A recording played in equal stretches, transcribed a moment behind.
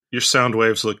Your sound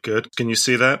waves look good. Can you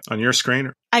see that on your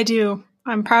screen? I do.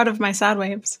 I'm proud of my sound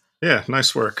waves. Yeah,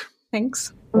 nice work.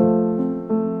 Thanks.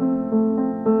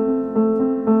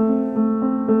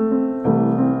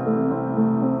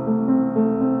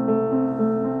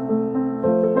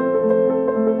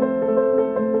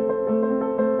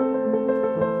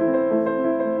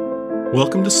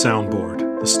 Welcome to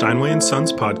Soundboard, the Steinway &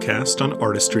 Sons podcast on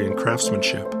artistry and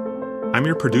craftsmanship. I'm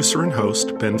your producer and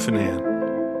host, Ben Finan,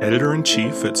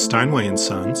 editor-in-chief at Steinway &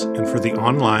 Sons and for the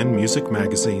online music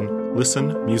magazine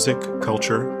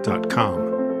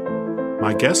listenmusicculture.com.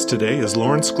 My guest today is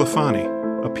Lauren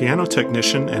Sclafani, a piano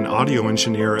technician and audio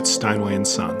engineer at Steinway &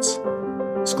 Sons.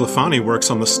 Sclafani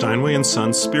works on the Steinway &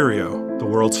 Sons Spirio, the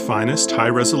world's finest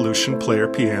high-resolution player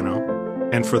piano,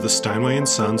 and for the Steinway &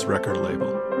 Sons record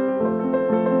label.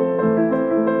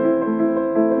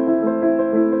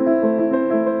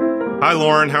 Hi,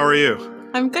 Lauren. How are you?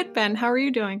 I'm good, Ben. How are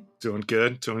you doing? Doing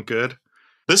good.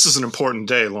 This is an important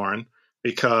day, Lauren,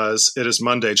 because it is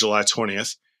Monday, July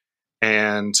 20th,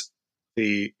 and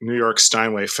the New York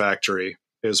Steinway factory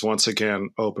is once again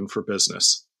open for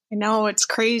business. I know, it's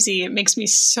crazy. It makes me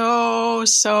so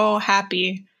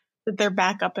happy that they're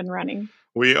back up and running.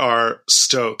 We are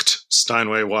stoked,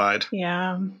 Steinway-wide.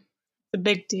 Yeah, it's a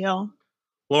big deal.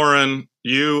 Lauren,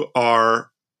 you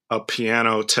are a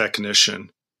piano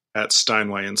technician at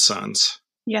Steinway & Sons.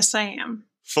 Yes, I am.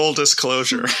 Full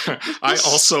disclosure, I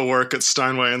also work at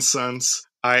Steinway & Sons.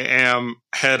 I am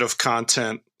head of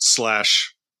content /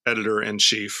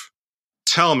 editor-in-chief.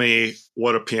 Tell me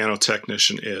what a piano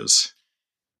technician is.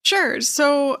 Sure.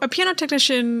 So a piano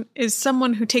technician is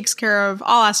someone who takes care of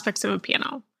all aspects of a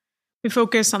piano. We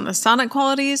focus on the sonic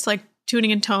qualities like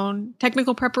tuning and tone,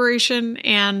 technical preparation,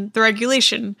 and the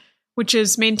regulation, which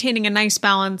is maintaining a nice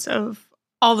balance of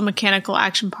all the mechanical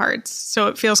action parts so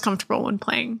it feels comfortable when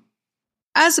playing.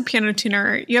 As a piano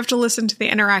tuner, you have to listen to the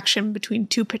interaction between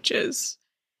two pitches.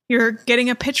 You're getting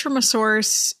a pitch from a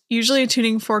source, usually a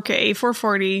tuning fork at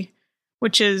A440,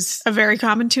 which is a very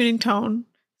common tuning tone.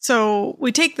 So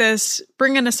we take this,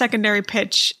 bring in a secondary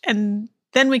pitch, and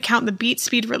then we count the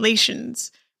beat-speed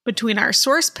relations between our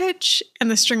source pitch and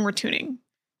the string we're tuning.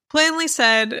 Plainly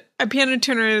said, a piano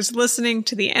tuner is listening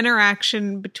to the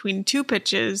interaction between two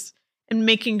pitches and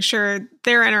making sure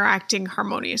they're interacting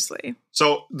harmoniously.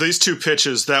 So these two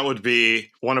pitches, that would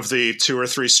be one of the 2 or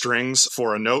 3 strings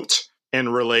for a note in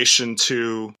relation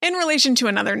to... In relation to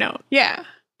another note, yeah.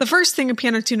 The first thing a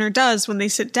piano tuner does when they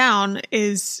sit down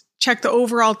is check the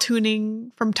overall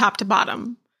tuning from top to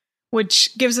bottom,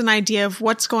 which gives an idea of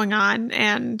what's going on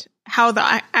and how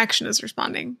the action is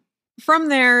responding. From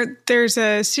there, there's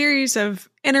a series of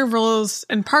intervals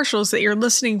and partials that you're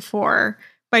listening for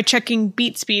by checking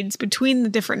beat speeds between the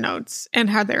different notes and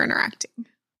how they're interacting.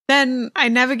 Then I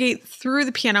navigate through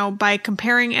the piano by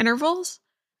comparing intervals.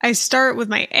 I start with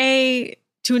my A,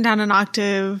 tune down an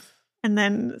octave, and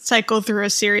then cycle through a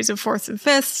series of fourths and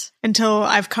fifths until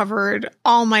I've covered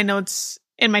all my notes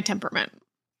in my temperament.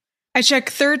 I check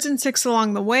thirds and sixths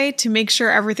along the way to make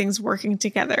sure everything's working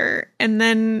together, and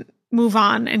then move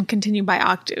on and continue by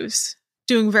octaves,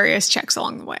 doing various checks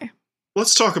along the way.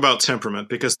 Let's talk about temperament,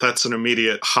 because that's an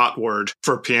immediate hot word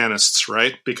for pianists,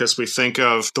 right? Because we think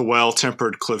of the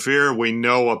well-tempered clavier, we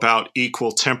know about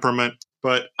equal temperament,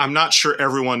 but I'm not sure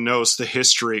everyone knows the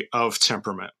history of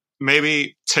temperament.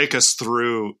 Maybe take us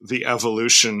through the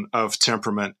evolution of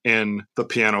temperament in the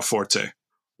pianoforte.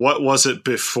 What was it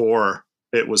before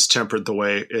it was tempered the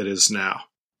way it is now?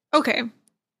 Okay.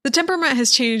 The temperament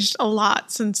has changed a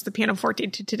lot since the pianoforte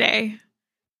to today.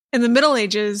 In the Middle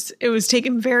Ages, it was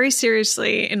taken very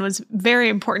seriously and was very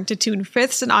important to tune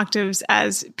fifths and octaves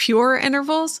as pure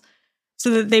intervals so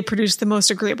that they produced the most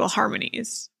agreeable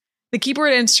harmonies. The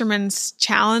keyboard instruments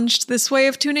challenged this way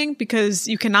of tuning because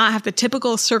you cannot have the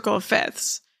typical circle of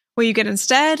fifths. What you get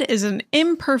instead is an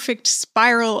imperfect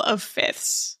spiral of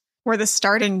fifths, where the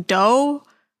starting do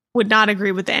would not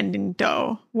agree with the ending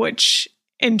do, which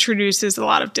introduces a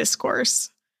lot of discourse.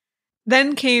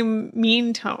 Then came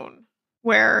mean tone,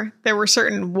 where there were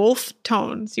certain wolf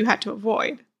tones you had to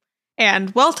avoid, and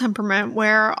well temperament,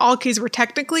 where all keys were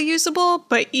technically usable,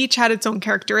 but each had its own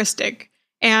characteristic,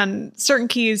 and certain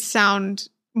keys sound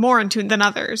more in tune than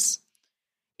others.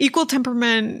 Equal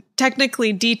temperament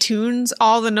technically detunes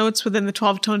all the notes within the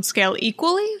 12-tone scale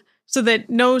equally, so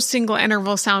that no single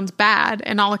interval sounds bad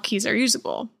and all keys are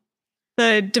usable.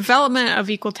 The development of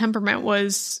equal temperament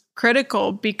was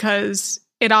critical because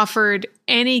it offered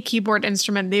any keyboard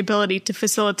instrument the ability to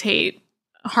facilitate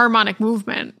harmonic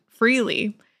movement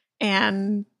freely.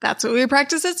 And that's what we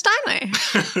practice at Steinway.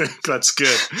 That's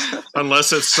good.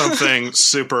 Unless it's something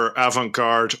super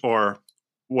avant-garde or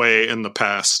way in the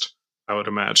past, I would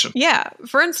imagine. Yeah.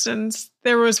 For instance,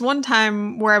 there was one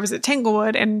time where I was at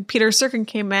Tanglewood and Peter Serkin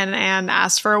came in and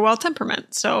asked for a well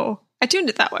temperament. So I tuned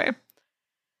it that way.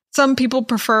 Some people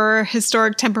prefer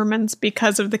historic temperaments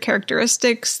because of the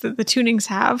characteristics that the tunings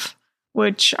have,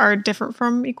 which are different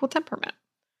from equal temperament.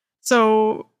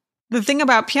 So the thing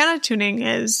about piano tuning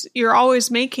is you're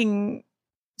always making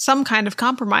some kind of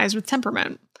compromise with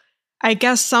temperament. I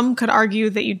guess some could argue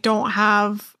that you don't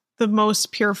have the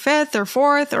most pure fifth or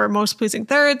fourth or most pleasing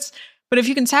thirds, but if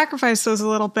you can sacrifice those a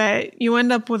little bit, you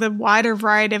end up with a wider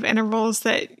variety of intervals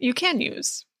that you can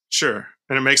use. Sure.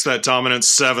 And it makes that dominant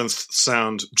seventh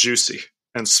sound juicy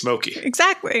and smoky.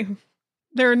 Exactly.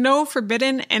 There are no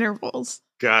forbidden intervals.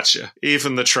 Gotcha.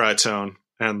 Even the tritone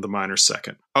and the minor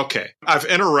second. Okay. I've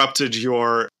interrupted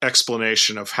your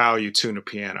explanation of how you tune a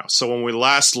piano. So when we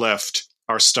last left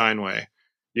our Steinway,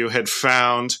 you had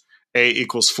found A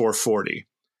equals 440.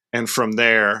 And from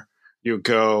there, you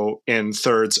go in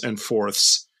thirds and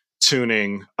fourths,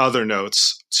 tuning other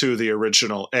notes to the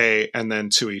original A and then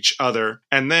to each other.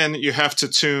 And then you have to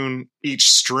tune each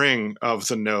string of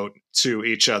the note to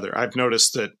each other. I've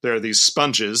noticed that there are these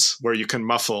sponges where you can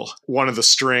muffle one of the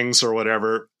strings or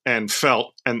whatever and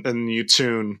felt, and then you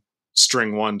tune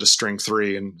string 1 to string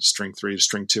 3 and string 3 to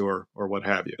string 2 or what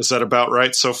have you. Is that about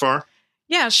right so far?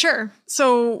 Yeah, sure.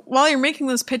 So while you're making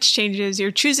those pitch changes,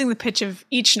 you're choosing the pitch of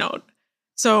each note.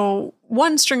 So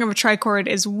one string of a trichord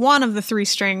is one of the 3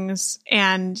 strings,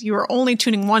 and you are only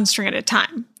tuning one string at a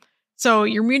time. So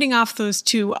you're muting off those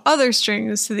 2 other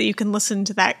strings so that you can listen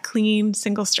to that clean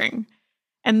single string.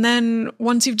 And then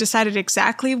once you've decided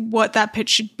exactly what that pitch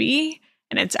should be,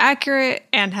 and it's accurate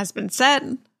and has been set,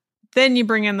 then you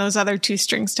bring in those other 2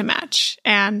 strings to match,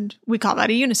 and we call that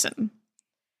a unison.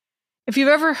 If you've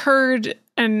ever heard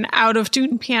an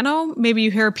out-of-tune piano, maybe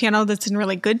you hear a piano that's in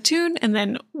really good tune, and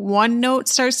then one note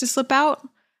starts to slip out.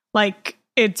 Like,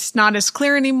 it's not as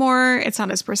clear anymore, it's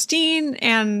not as pristine,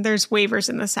 and there's wavers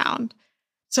in the sound.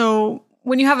 So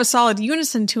when you have a solid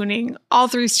unison tuning, all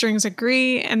 3 strings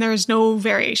agree, and there's no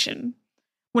variation.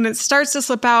 When it starts to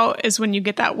slip out is when you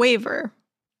get that waver,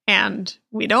 and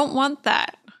we don't want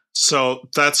that. So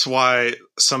that's why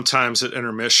sometimes at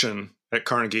intermission at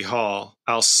Carnegie Hall,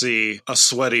 I'll see a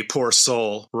sweaty poor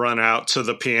soul run out to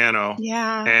the piano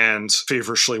and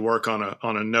feverishly work on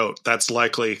a note. That's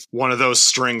likely one of those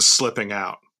strings slipping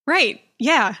out. Right.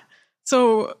 Yeah.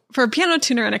 So for a piano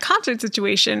tuner in a concert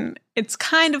situation, it's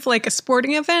kind of like a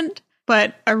sporting event,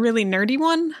 but a really nerdy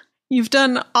one. You've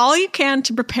done all you can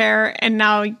to prepare, and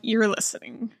now you're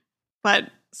listening. But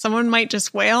someone might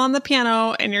just wail on the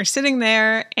piano, and you're sitting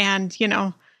there and,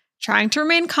 trying to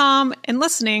remain calm and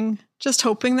listening, just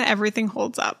hoping that everything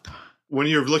holds up. When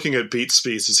you're looking at beat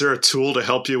speeds, is there a tool to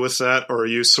help you with that, or are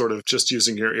you sort of just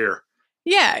using your ear?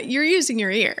 Yeah, you're using your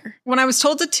ear. When I was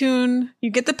told to tune, you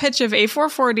get the pitch of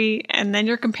A440, and then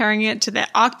you're comparing it to the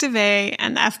octave A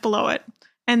and the F below it.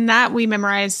 And that we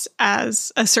memorize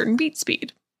as a certain beat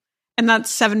speed. And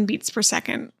that's 7 beats per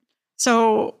second.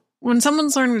 So when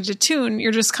someone's learning to tune,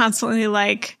 you're just constantly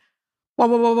like, wah,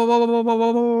 wah, wah, wah, wah, wah, wah,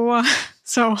 wah, wah, wah.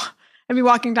 So I'd be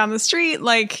walking down the street,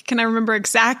 like, can I remember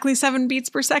exactly 7 beats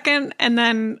per second? And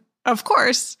then, of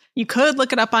course, you could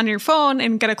look it up on your phone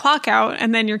and get a clock out,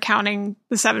 and then you're counting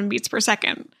the 7 beats per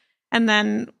second. And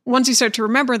then once you start to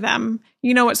remember them,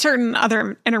 you know what certain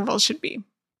other intervals should be.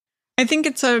 I think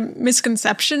it's a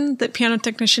misconception that piano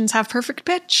technicians have perfect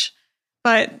pitch,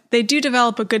 but they do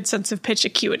develop a good sense of pitch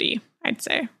acuity, I'd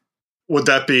say. Would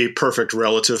that be perfect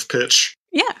relative pitch?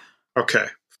 Yeah. Okay.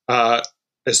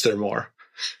 Is there more?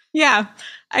 Yeah.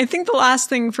 I think the last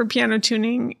thing for piano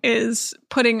tuning is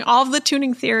putting all of the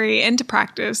tuning theory into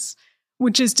practice,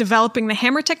 which is developing the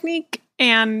hammer technique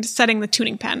and setting the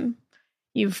tuning pen.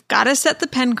 You've got to set the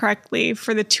pen correctly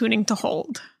for the tuning to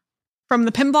hold. From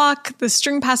the pin block, the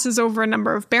string passes over a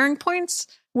number of bearing points,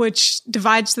 which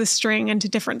divides the string into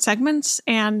different segments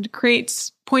and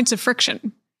creates points of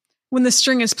friction. When the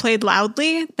string is played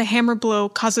loudly, the hammer blow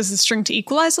causes the string to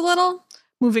equalize a little,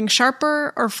 moving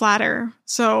sharper or flatter.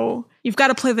 So you've got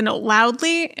to play the note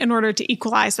loudly in order to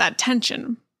equalize that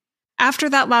tension. After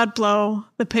that loud blow,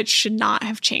 the pitch should not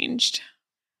have changed.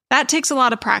 That takes a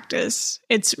lot of practice.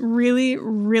 It's really,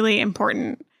 really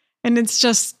important. And it's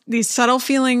just these subtle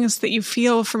feelings that you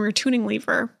feel from your tuning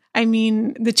lever. I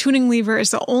mean, the tuning lever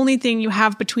is the only thing you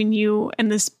have between you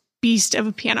and this beast of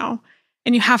a piano,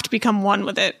 and you have to become one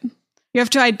with it. You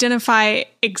have to identify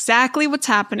exactly what's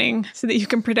happening so that you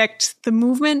can predict the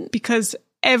movement, because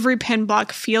every pen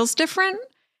block feels different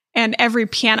and every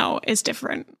piano is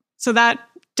different. So that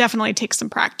definitely takes some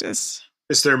practice.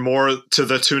 Is there more to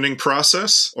the tuning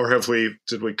process, or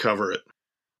did we cover it?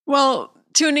 Well,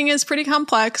 Tuning is pretty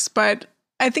complex, but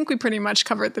I think we pretty much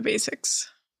covered the basics.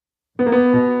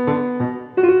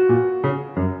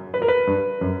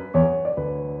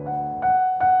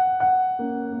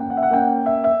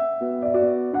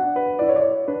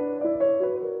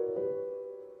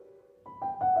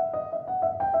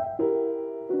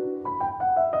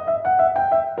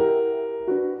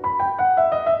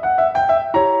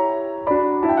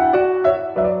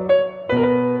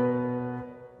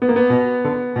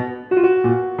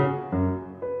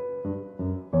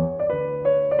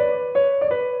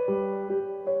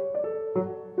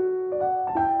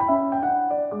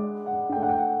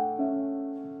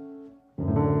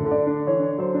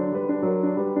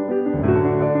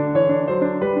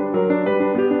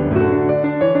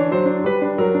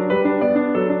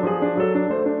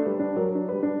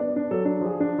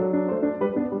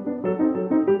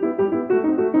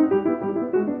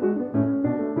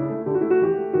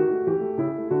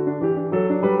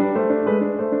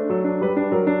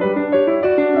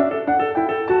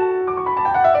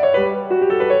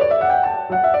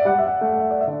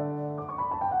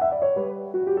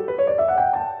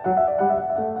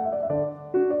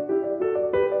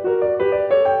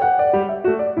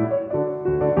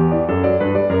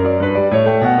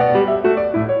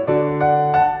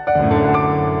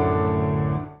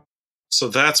 So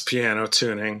that's piano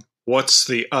tuning. What's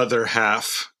the other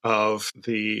half of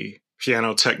the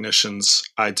piano technician's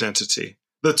identity?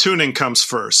 The tuning comes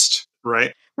first,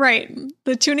 right? Right.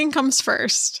 The tuning comes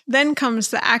first. Then comes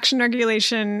the action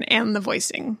regulation and the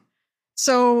voicing.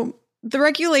 So the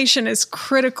regulation is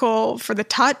critical for the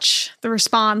touch, the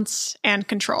response, and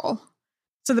control.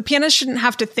 So the pianist shouldn't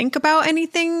have to think about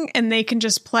anything, and they can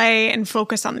just play and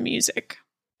focus on the music.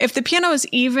 If the piano is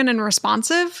even and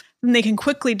responsive, then they can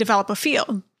quickly develop a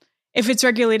feel. If it's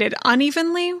regulated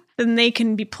unevenly, then they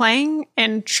can be playing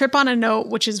and trip on a note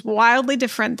which is wildly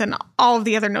different than all of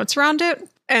the other notes around it,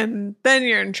 and then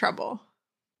you're in trouble.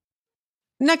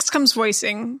 Next comes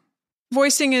voicing.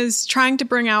 Voicing is trying to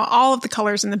bring out all of the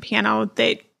colors in the piano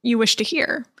that you wish to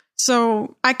hear.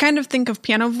 So I kind of think of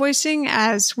piano voicing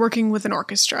as working with an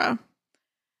orchestra.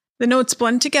 The notes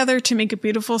blend together to make a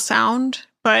beautiful sound,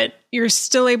 but you're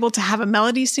still able to have a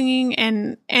melody singing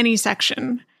in any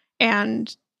section.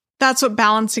 And that's what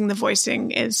balancing the voicing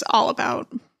is all about.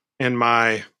 In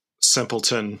my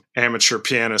simpleton amateur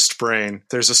pianist brain,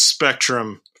 there's a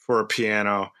spectrum for a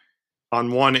piano.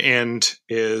 On one end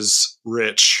is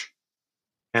rich,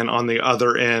 and on the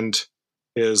other end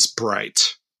is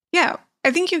bright. Yeah,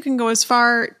 I think you can go as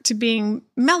far to being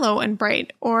mellow and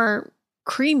bright or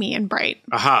creamy and bright.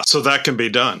 Aha, so that can be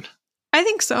done. I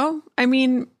think so. I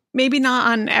mean, maybe not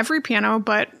on every piano,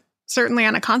 but certainly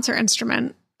on a concert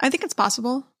instrument. I think it's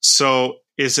possible. So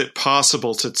is it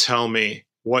possible to tell me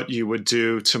what you would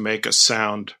do to make a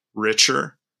sound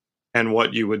richer and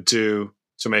what you would do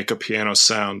to make a piano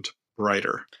sound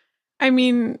brighter? I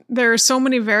mean, there are so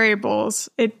many variables.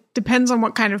 It depends on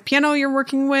what kind of piano you're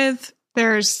working with.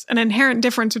 There's an inherent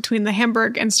difference between the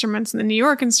Hamburg instruments and the New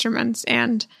York instruments,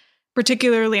 and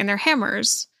particularly in their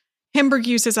hammers. Hamburg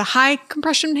uses a high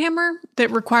compression hammer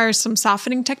that requires some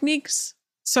softening techniques.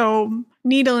 So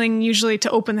needling usually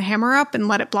to open the hammer up and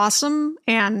let it blossom,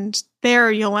 and there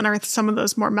you'll unearth some of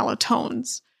those more mellow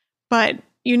tones. But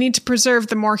you need to preserve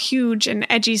the more huge and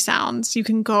edgy sounds. You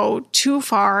can go too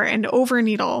far and over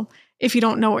needle if you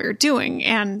don't know what you're doing,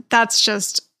 and that's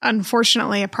just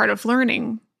unfortunately a part of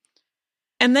learning.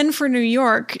 And then for New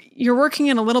York, you're working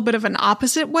in a little bit of an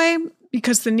opposite way,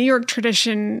 because the New York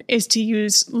tradition is to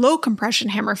use low compression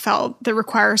hammer felt that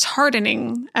requires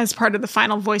hardening as part of the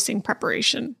final voicing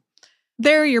preparation.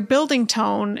 There, you're building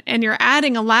tone and you're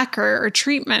adding a lacquer or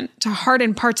treatment to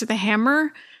harden parts of the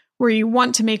hammer where you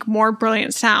want to make more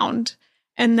brilliant sound,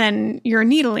 and then you're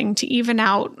needling to even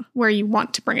out where you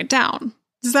want to bring it down.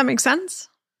 Does that make sense?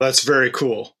 That's very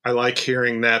cool. I like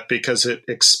hearing that because it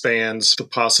expands the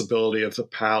possibility of the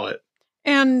palette.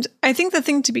 And I think the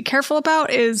thing to be careful about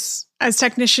is, as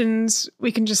technicians,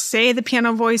 we can just say the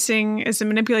piano voicing is a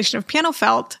manipulation of piano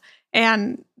felt,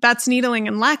 and that's needling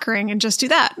and lacquering, and just do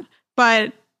that.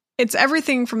 But it's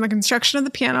everything from the construction of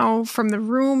the piano, from the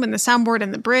room and the soundboard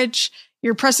and the bridge.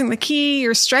 You're pressing the key,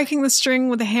 you're striking the string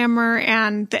with a hammer,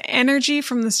 and the energy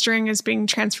from the string is being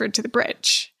transferred to the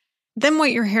bridge. Then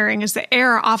what you're hearing is the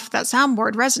air off of that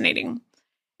soundboard resonating.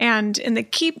 And in the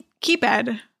key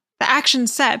bed, the action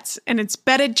sets and it's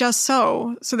bedded just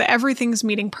so that everything's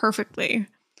meeting perfectly.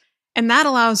 And that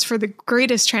allows for the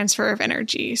greatest transfer of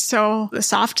energy. So the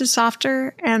soft is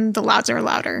softer and the louds are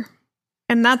louder.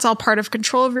 And that's all part of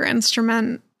control of your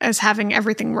instrument as having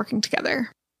everything working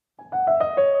together.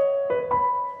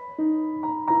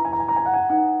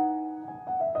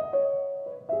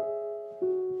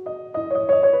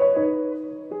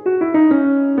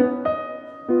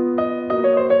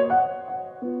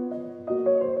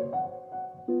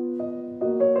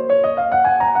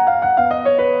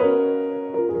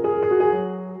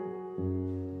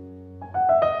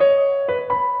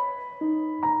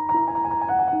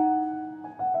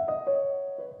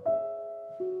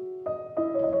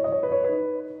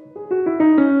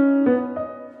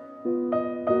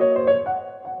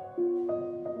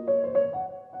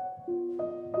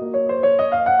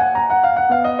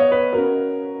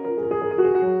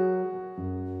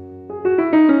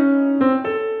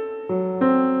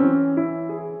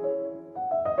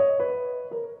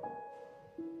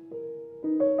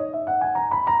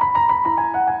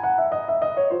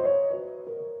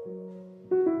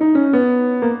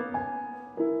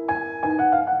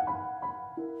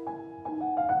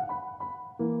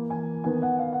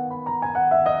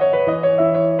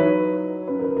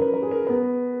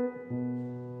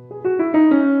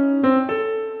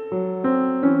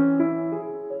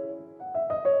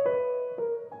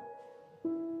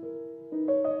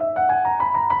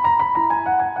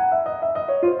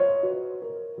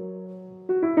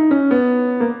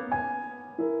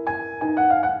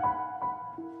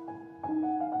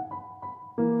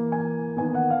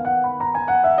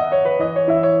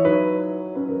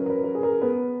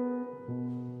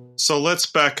 So let's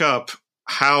back up.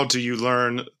 How do you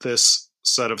learn this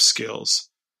set of skills?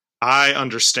 I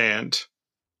understand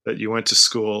that you went to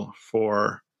school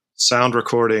for sound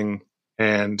recording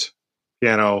and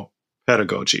piano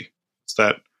pedagogy. Is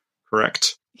that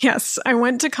correct? Yes, I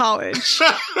went to college.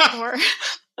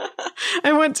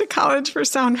 I went to college for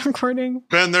sound recording.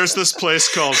 Ben, there's this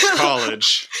place called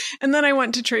college. And then I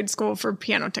went to trade school for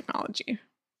piano technology.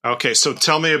 Okay, so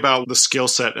tell me about the skill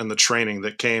set and the training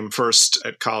that came first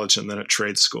at college and then at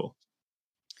trade school.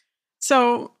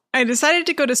 So I decided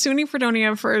to go to SUNY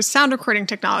Fredonia for sound recording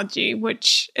technology,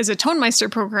 which is a Tonemeister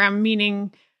program,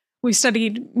 meaning we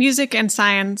studied music and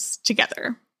science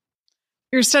together.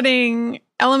 You're studying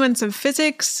elements of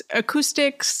physics,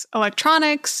 acoustics,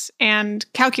 electronics, and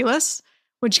calculus,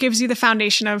 which gives you the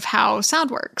foundation of how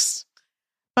sound works.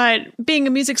 But being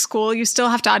a music school, you still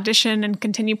have to audition and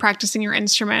continue practicing your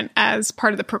instrument as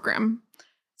part of the program.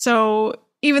 So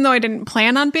even though I didn't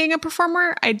plan on being a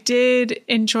performer, I did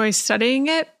enjoy studying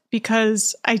it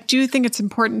because I do think it's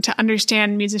important to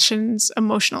understand musicians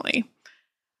emotionally.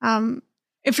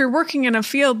 If you're working in a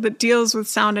field that deals with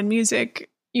sound and music,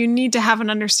 you need to have an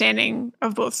understanding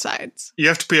of both sides. You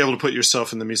have to be able to put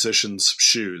yourself in the musician's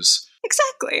shoes.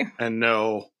 Exactly. And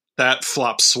know that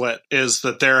flop sweat is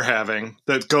that they're having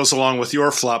that goes along with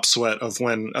your flop sweat of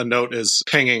when a note is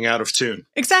pinging out of tune.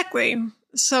 Exactly.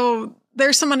 So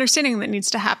there's some understanding that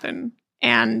needs to happen.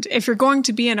 And if you're going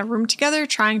to be in a room together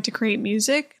trying to create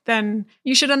music, then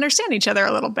you should understand each other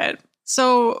a little bit.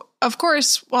 So, of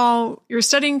course, while you're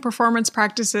studying performance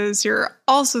practices, you're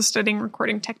also studying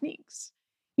recording techniques.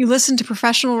 You listen to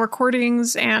professional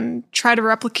recordings and try to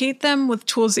replicate them with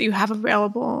tools that you have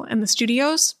available in the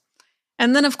studios.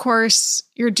 And then, of course,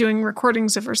 you're doing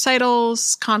recordings of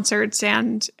recitals, concerts,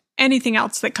 and anything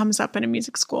else that comes up in a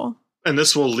music school. And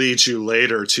this will lead you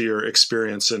later to your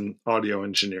experience in audio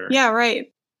engineering. Yeah,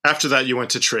 right. After that, you went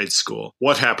to trade school.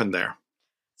 What happened there?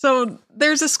 So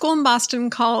there's a school in Boston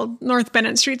called North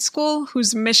Bennett Street School,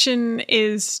 whose mission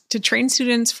is to train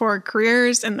students for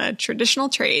careers in the traditional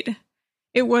trade.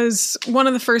 It was one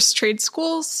of the first trade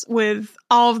schools with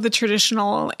all of the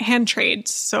traditional hand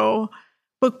trades. So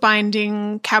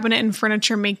bookbinding, cabinet and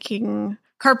furniture making,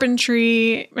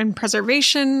 carpentry and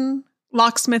preservation,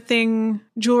 locksmithing,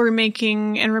 jewelry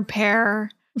making and repair,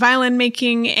 violin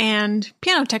making, and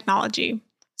piano technology.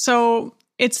 So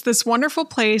it's this wonderful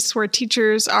place where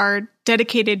teachers are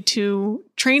dedicated to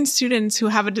train students who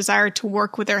have a desire to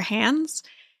work with their hands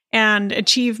and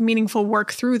achieve meaningful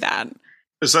work through that.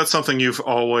 Is that something you've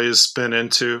always been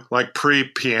into? Like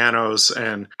pre-pianos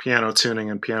and piano tuning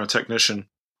and piano technician,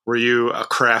 were you a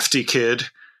crafty kid?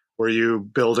 Were you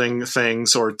building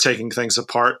things or taking things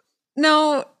apart?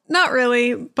 No, not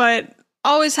really, but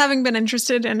always having been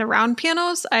interested in around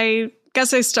pianos, I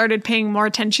guess I started paying more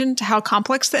attention to how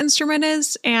complex the instrument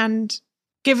is, and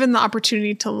given the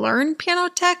opportunity to learn piano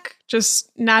tech,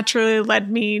 just naturally led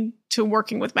me to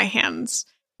working with my hands.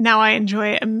 Now I enjoy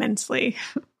it immensely.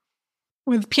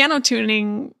 With piano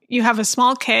tuning, you have a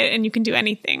small kit and you can do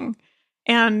anything.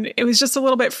 And it was just a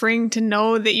little bit freeing to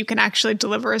know that you can actually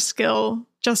deliver a skill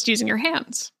just using your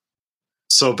hands.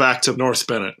 So back to North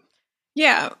Bennett.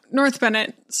 Yeah, North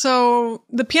Bennett. So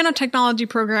the piano technology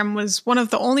program was one of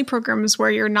the only programs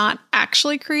where you're not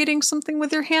actually creating something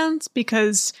with your hands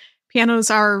because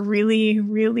pianos are really,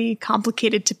 really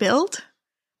complicated to build.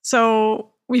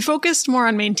 So we focused more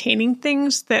on maintaining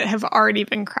things that have already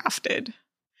been crafted.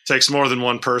 Takes more than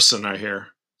one person, I hear,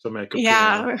 to make a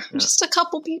piano. Yeah, just a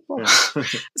couple people. Yeah.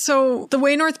 So the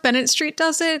way North Bennett Street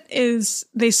does it is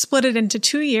they split it into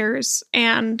 2 years.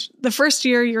 And the first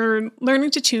year, you're learning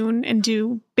to tune and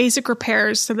do basic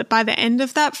repairs so that by the end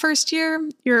of that first year,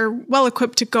 you're well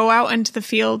equipped to go out into the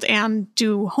field and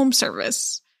do home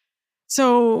service.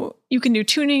 So you can do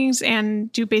tunings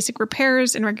and do basic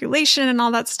repairs and regulation and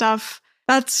all that stuff.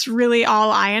 That's really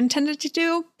all I intended to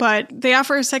do, but they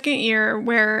offer a second year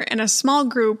where in a small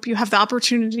group, you have the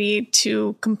opportunity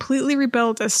to completely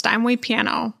rebuild a Steinway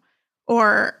piano,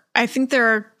 or I think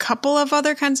there are a couple of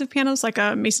other kinds of pianos like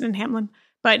a Mason and Hamlin,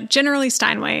 but generally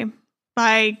Steinway.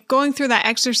 By going through that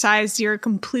exercise, you're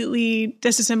completely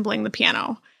disassembling the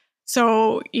piano.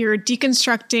 So you're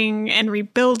deconstructing and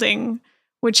rebuilding,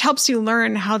 which helps you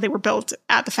learn how they were built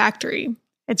at the factory.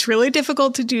 It's really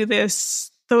difficult to do this.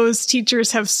 Those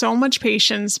teachers have so much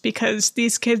patience because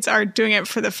these kids are doing it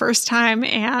for the first time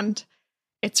and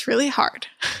it's really hard.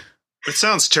 It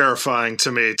sounds terrifying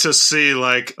to me to see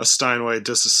like a Steinway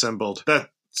disassembled.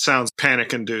 That sounds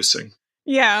panic-inducing.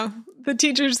 Yeah, the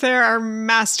teachers there are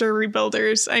master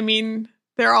rebuilders. I mean,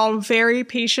 they're all very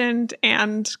patient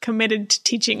and committed to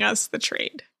teaching us the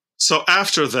trade. So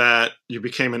after that, you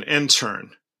became an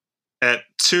intern. at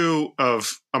two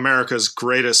of America's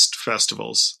greatest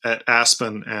festivals, at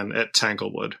Aspen and at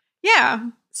Tanglewood. Yeah.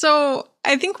 So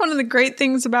I think one of the great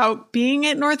things about being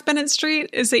at North Bennett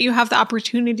Street is that you have the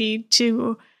opportunity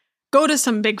to go to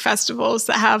some big festivals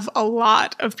that have a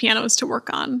lot of pianos to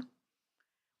work on.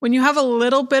 When you have a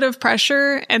little bit of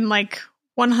pressure and like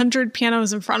 100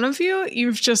 pianos in front of you,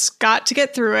 you've just got to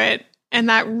get through it. And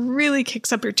that really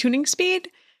kicks up your tuning speed,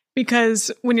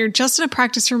 because when you're just in a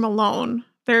practice room alone,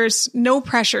 there's no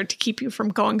pressure to keep you from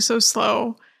going so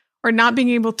slow or not being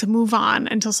able to move on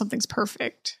until something's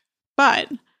perfect. But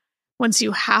once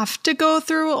you have to go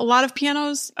through a lot of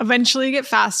pianos, eventually you get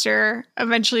faster,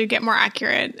 eventually you get more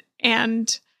accurate.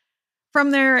 And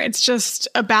from there, it's just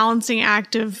a balancing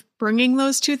act of bringing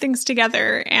those two things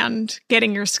together and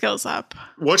getting your skills up.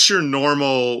 What's your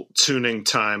normal tuning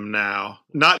time now?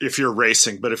 Not if you're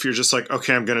racing, but if you're just like,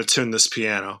 okay, I'm going to tune this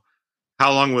piano.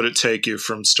 How long would it take you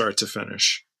from start to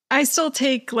finish? I still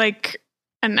take like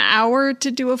an hour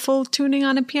to do a full tuning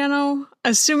on a piano,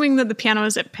 assuming that the piano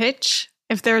is at pitch.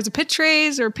 If there's a pitch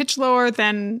raise or pitch lower,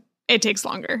 then it takes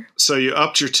longer. So you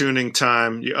upped your tuning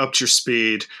time, you upped your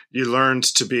speed, you learned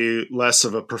to be less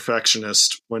of a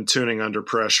perfectionist when tuning under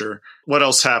pressure. What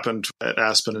else happened at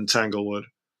Aspen and Tanglewood?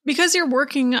 Because you're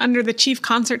working under the chief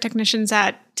concert technicians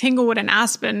at Tanglewood and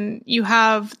Aspen, you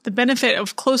have the benefit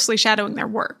of closely shadowing their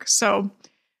work. So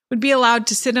would be allowed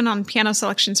to sit in on piano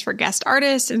selections for guest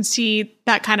artists and see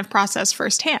that kind of process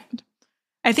firsthand.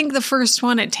 I think the first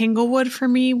one at Tanglewood for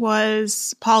me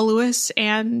was Paul Lewis,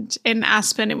 and in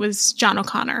Aspen, it was John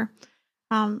O'Connor.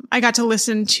 I got to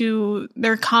listen to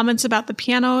their comments about the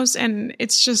pianos, and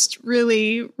it's just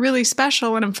really, really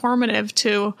special and informative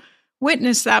to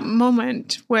witness that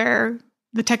moment where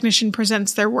the technician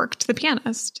presents their work to the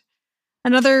pianist.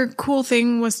 Another cool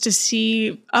thing was to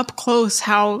see up close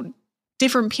how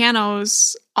different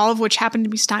pianos, all of which happen to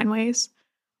be Steinways,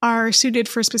 are suited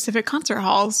for specific concert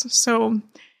halls. So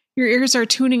your ears are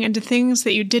tuning into things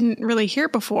that you didn't really hear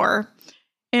before.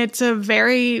 It's a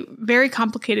very, very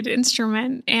complicated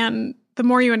instrument, and the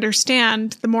more you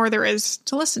understand, the more there is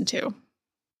to listen to.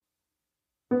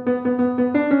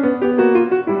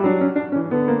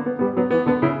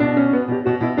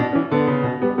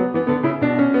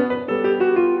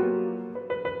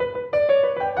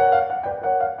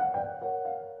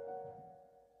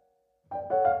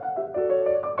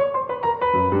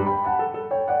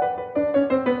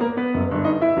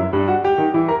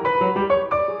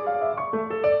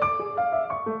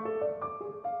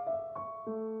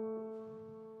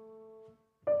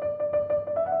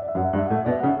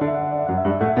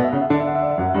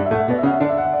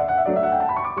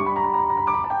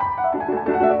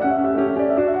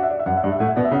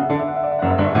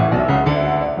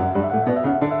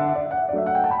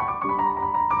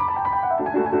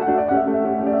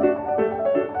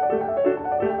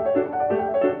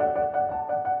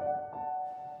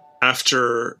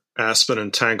 After Aspen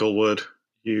and Tanglewood,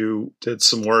 you did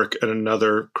some work at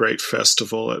another great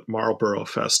festival at Marlborough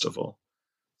Festival.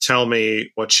 Tell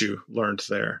me what you learned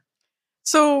there.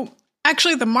 So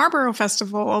actually, the Marlborough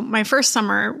Festival, my first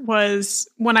summer was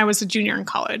when I was a junior in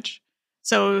college.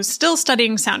 So still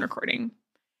studying sound recording.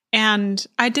 And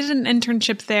I did an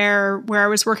internship there where I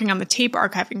was working on the tape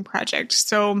archiving project.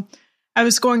 So I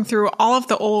was going through all of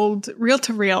the old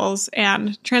reel-to-reels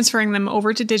and transferring them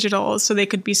over to digital so they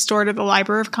could be stored at the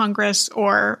Library of Congress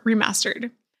or remastered.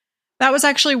 That was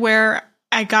actually where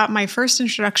I got my first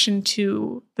introduction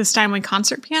to the Steinway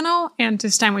concert piano and to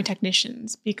Steinway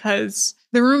technicians, because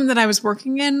the room that I was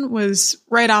working in was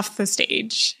right off the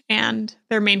stage and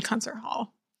their main concert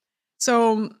hall.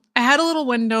 So I had a little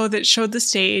window that showed the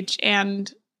stage,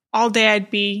 and all day I'd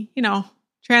be,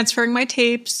 transferring my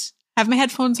tapes, have my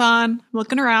headphones on,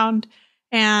 looking around,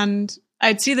 and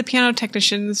I'd see the piano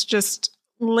technicians just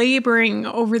laboring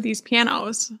over these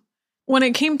pianos. When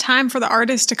it came time for the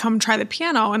artist to come try the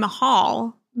piano in the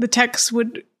hall, the techs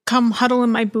would come huddle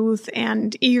in my booth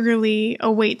and eagerly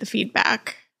await the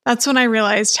feedback. That's when I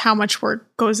realized how much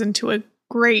work goes into a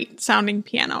great sounding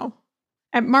piano.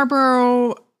 At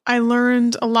Marlborough, I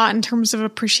learned a lot in terms of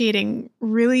appreciating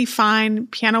really fine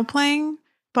piano playing,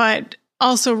 but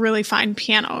also really fine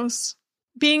pianos.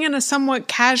 Being in a somewhat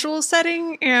casual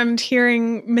setting and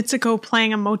hearing Mitsuko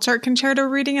playing a Mozart concerto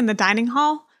reading in the dining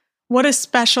hall, what a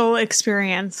special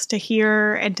experience to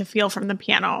hear and to feel from the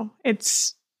piano.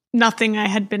 It's nothing I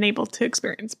had been able to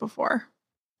experience before.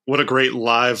 What a great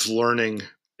live learning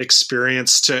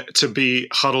experience to be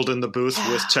huddled in the booth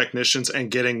with technicians and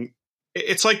getting...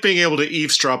 It's like being able to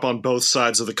eavesdrop on both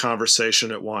sides of the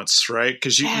conversation at once, right?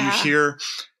 Because you hear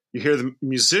the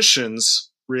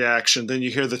musicians reaction, then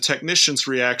you hear the technician's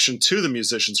reaction to the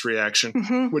musician's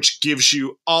reaction, which gives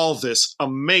you all this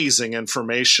amazing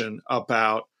information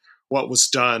about what was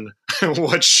done,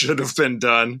 what should have been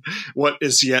done, what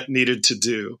is yet needed to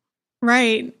do.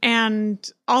 Right. And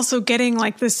also getting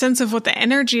like the sense of what the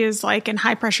energy is like in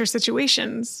high pressure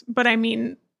situations. But I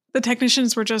mean, the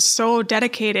technicians were just so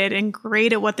dedicated and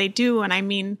great at what they do. And I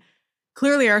mean,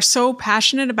 clearly are so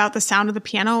passionate about the sound of the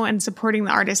piano and supporting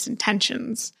the artist's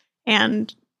intentions.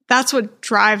 And that's what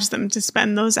drives them to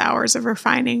spend those hours of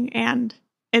refining. And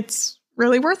it's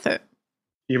really worth it.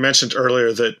 You mentioned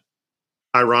earlier that,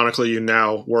 ironically, you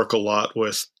now work a lot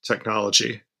with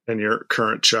technology in your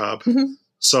current job.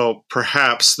 So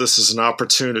perhaps this is an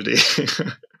opportunity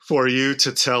for you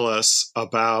to tell us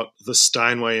about the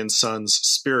Steinway & Sons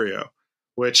Spirio,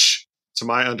 which, to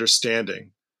my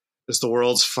understanding, is the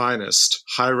world's finest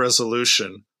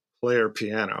high-resolution player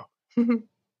piano.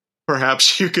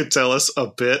 Perhaps you could tell us a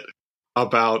bit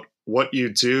about what you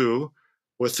do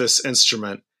with this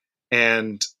instrument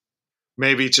and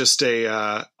maybe just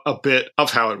a bit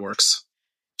of how it works.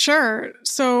 Sure.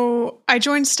 So I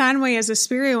joined Steinway as a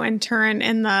Spirio intern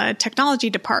in the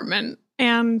technology department,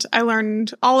 and I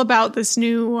learned all about this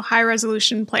new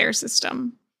high-resolution player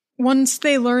system. Once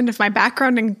they learned of my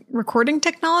background in recording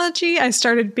technology, I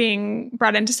started being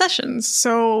brought into sessions.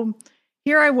 So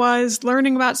here I was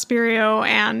learning about Spirio,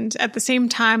 and at the same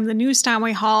time, the new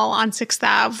Steinway Hall on 6th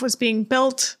Ave was being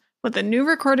built with a new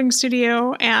recording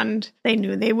studio, and they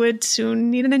knew they would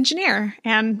soon need an engineer.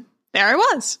 And there I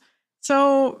was.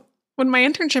 So when my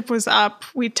internship was up,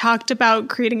 we talked about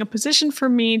creating a position for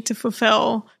me to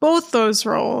fulfill both those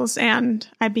roles, and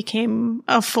I became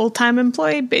a full-time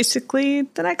employee basically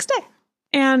the next day.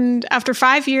 And after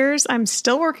 5 years, I'm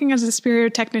still working as a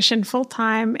Spirio technician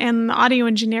full-time and the audio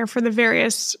engineer for the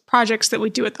various projects that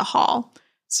we do at the hall.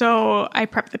 So I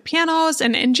prep the pianos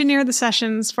and engineer the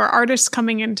sessions for artists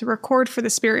coming in to record for the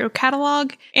Spirio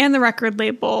catalog and the record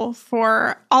label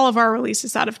for all of our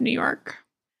releases out of New York.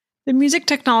 The music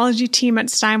technology team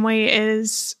at Steinway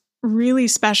is really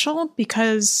special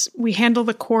because we handle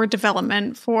the core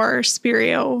development for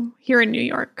Spirio here in New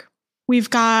York. We've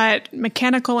got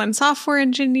mechanical and software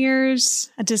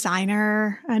engineers, a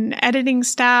designer, an editing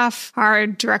staff, our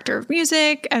director of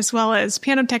music, as well as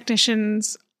piano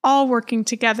technicians, all working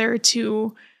together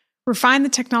to refine the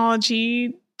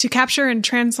technology to capture and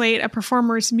translate a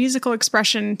performer's musical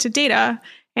expression to data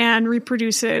and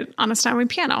reproduce it on a Steinway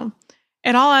piano.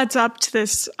 It all adds up to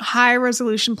this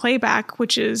high-resolution playback,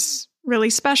 which is really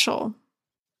special.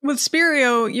 With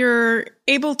Spirio, you're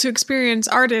able to experience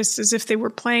artists as if they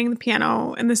were playing the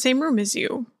piano in the same room as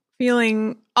you,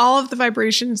 feeling all of the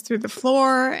vibrations through the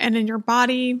floor and in your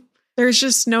body. There's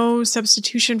just no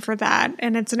substitution for that,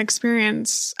 and it's an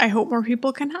experience I hope more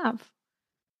people can have.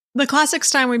 The classic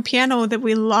Steinway piano that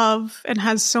we love and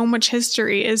has so much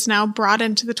history is now brought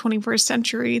into the 21st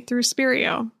century through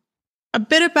Spirio. A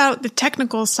bit about the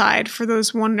technical side for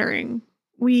those wondering.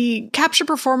 We capture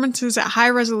performances at high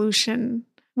resolution,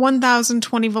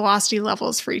 1020 velocity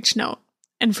levels for each note.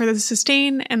 And for the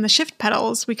sustain and the shift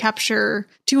pedals, we capture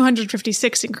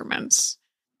 256 increments.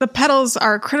 The pedals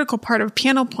are a critical part of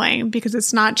piano playing because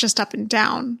it's not just up and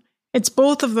down. It's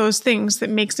both of those things that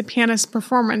makes a pianist's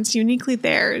performance uniquely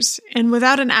theirs, and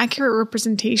without an accurate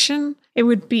representation, it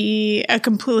would be a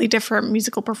completely different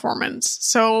musical performance.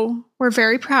 So we're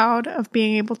very proud of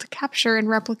being able to capture and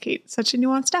replicate such a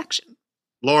nuanced action.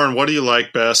 Lauren, what do you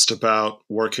like best about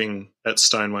working at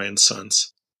Steinway &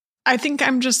 Sons? I think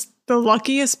I'm just the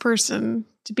luckiest person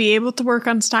to be able to work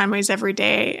on Steinways every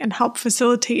day and help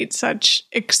facilitate such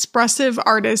expressive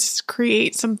artists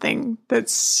create something that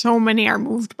so many are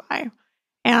moved by.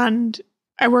 And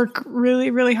I work really,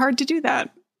 really hard to do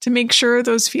that, to make sure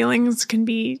those feelings can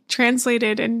be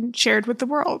translated and shared with the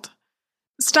world.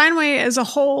 Steinway as a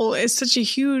whole is such a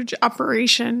huge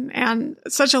operation and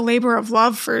such a labor of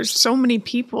love for so many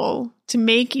people to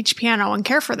make each piano and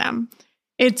care for them.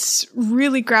 It's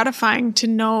really gratifying to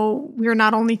know we're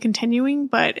not only continuing,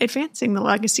 but advancing the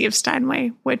legacy of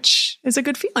Steinway, which is a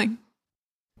good feeling.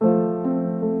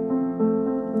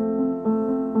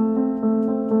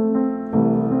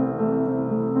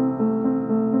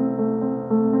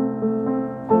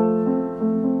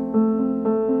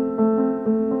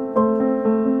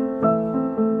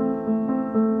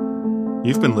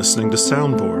 You've been listening to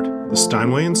Soundboard, the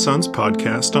Steinway & Sons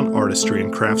podcast on artistry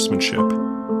and craftsmanship.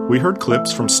 We heard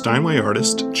clips from Steinway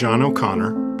artist John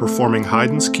O'Connor performing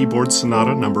Haydn's Keyboard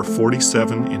Sonata No.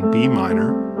 47 in B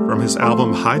minor from his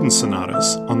album Haydn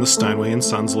Sonatas on the Steinway &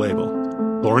 Sons label.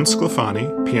 Lauren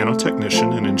Sclafani, piano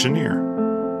technician and engineer.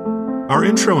 Our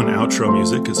intro and outro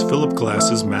music is Philip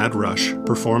Glass's Mad Rush,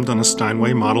 performed on a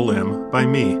Steinway Model M by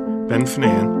me, Ben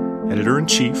Fernand,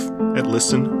 Editor-in-Chief at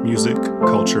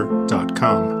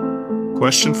listenmusicculture.com.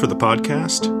 Question for the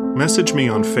podcast? Message me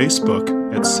on Facebook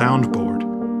at Soundboard,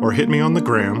 or hit me on the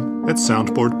gram at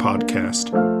Soundboard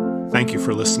Podcast. Thank you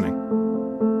for listening.